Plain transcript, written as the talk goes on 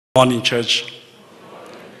Morning, church.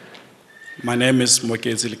 My name is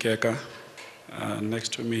Issaka.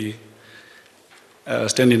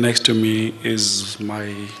 Standing next to me is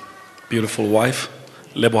my beautiful wife,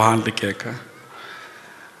 Lebohan Likeka.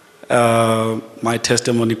 My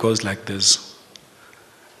testimony goes like this.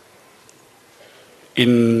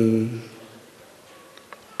 In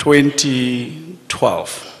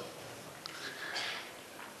 2012,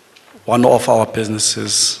 one of our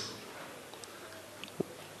businesses,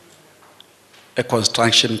 a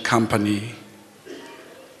construction company,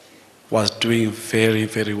 was doing very,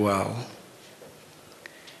 very well.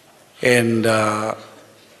 And all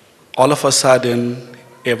of a sudden,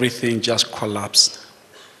 everything just collapsed.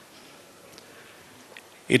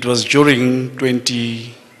 It was during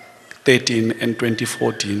 2013 and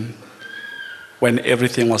 2014 when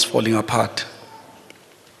everything was falling apart,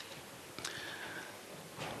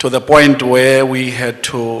 to the point where we had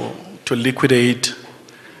to liquidate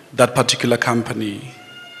that particular company,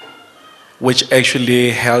 which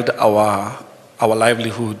actually held our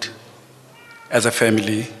livelihood as a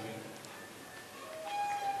family.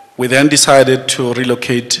 We then decided to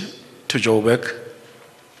relocate to Joburg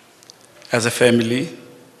as a family.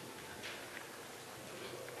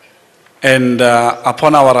 And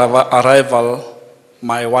upon our arrival,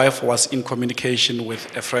 my wife was in communication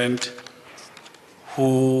with a friend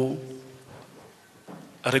who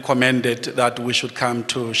recommended that we should come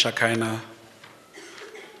to Shekinah.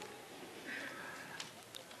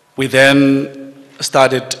 We then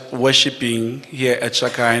started worshiping here at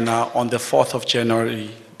Shekinah on the 4th of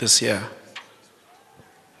January this year.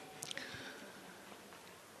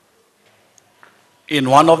 In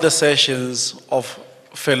one of the sessions of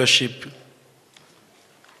fellowship,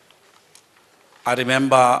 I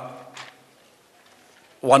remember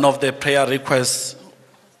one of the prayer requests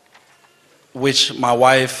which my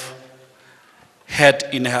wife had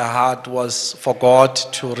in her heart was for God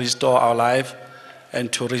to restore our life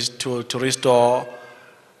and to restore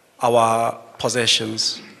our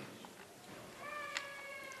possessions.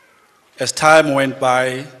 As time went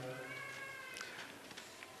by,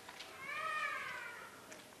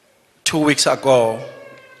 2 weeks ago,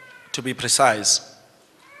 to be precise,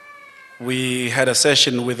 we had a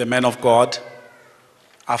session with the man of God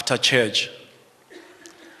after church.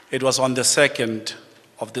 It was on the 2nd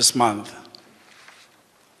of this month.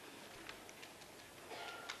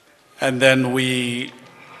 And then we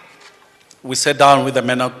sat down with the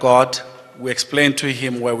man of God. We explained to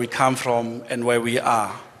him where we come from and where we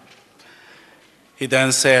are. He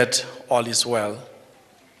then said, all is well.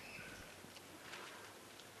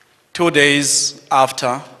 2 days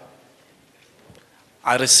after,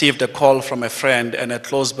 I received a call from a friend and a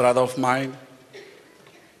close brother of mine.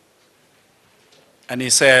 And he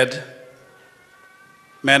said,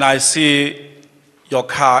 man, I see your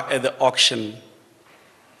car at the auction.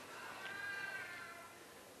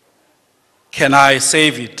 Can I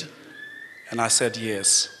save it? And I said,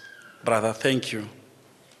 yes, brother, thank you.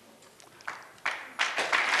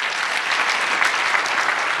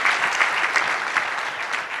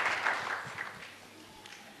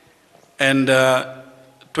 And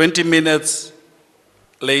 20 minutes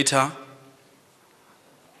later,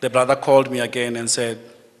 the brother called me again and said,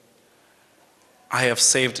 I have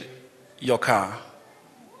saved your car.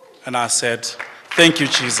 And I said, thank you,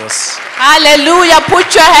 Jesus. Hallelujah.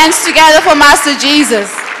 Put your hands together for Master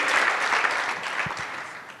Jesus.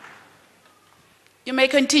 You may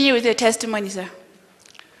continue with your testimony, sir.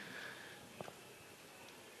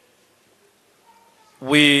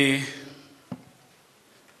 We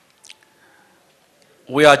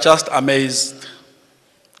are just amazed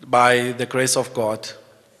by the grace of God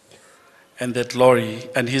and the glory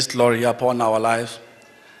and His glory upon our life,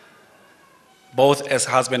 both as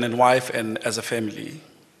husband and wife and as a family.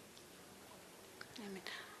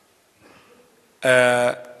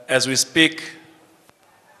 As we speak,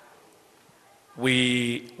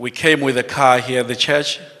 we came with a car here at the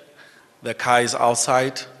church. The car is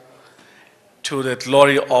outside. To the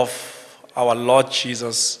glory of our Lord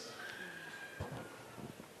Jesus,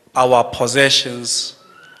 our possessions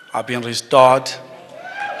are being restored.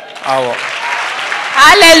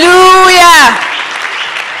 Hallelujah.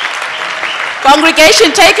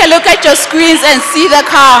 Congregation, take a look at your screens and see the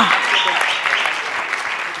car.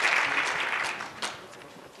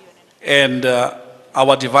 And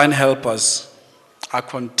our divine helpers are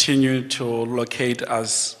continuing to locate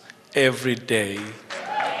us every day.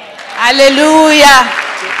 Hallelujah.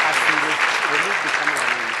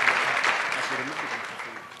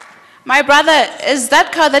 My brother, is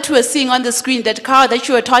that car that you were seeing on the screen, that car that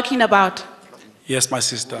you were talking about? Yes, my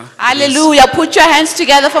sister. Hallelujah. Put your hands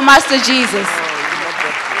together for Master Jesus.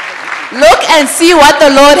 Look and see what the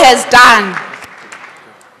Lord has done.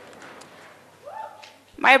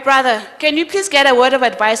 My brother, can you please get a word of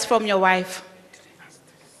advice from your wife?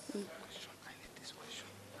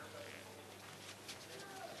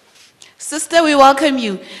 Sister, we welcome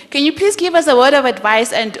you. Can you please give us a word of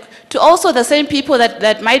advice, and to also the same people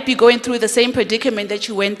that might be going through the same predicament that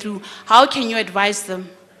you went through, how can you advise them?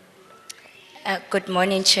 Good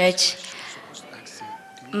morning, church.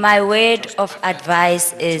 My word of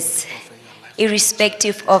advice is,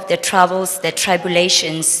 irrespective of the troubles, the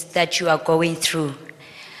tribulations that you are going through,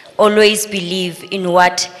 always believe in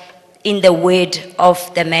the word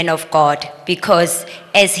of the man of God, because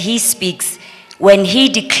as he speaks, when he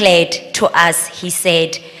declared to us, he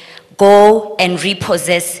said, go and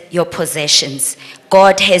repossess your possessions.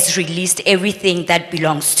 God has released everything that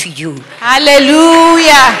belongs to you.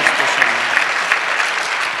 Hallelujah.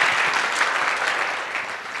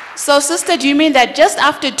 So, sister, do you mean that just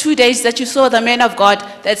after 2 days that you saw the man of God,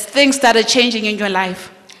 that things started changing in your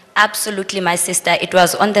life? Absolutely, my sister. It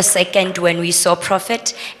was on the 2nd when we saw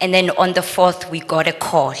Prophet, and then on the 4th we got a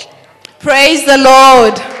call. Praise the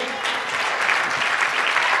Lord.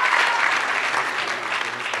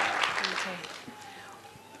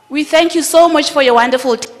 We thank you so much for your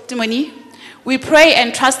wonderful testimony. We pray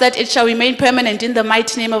and trust that it shall remain permanent in the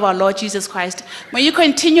mighty name of our Lord Jesus Christ. May you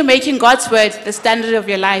continue making God's word the standard of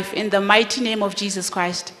your life in the mighty name of Jesus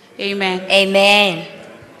Christ. Amen. Amen.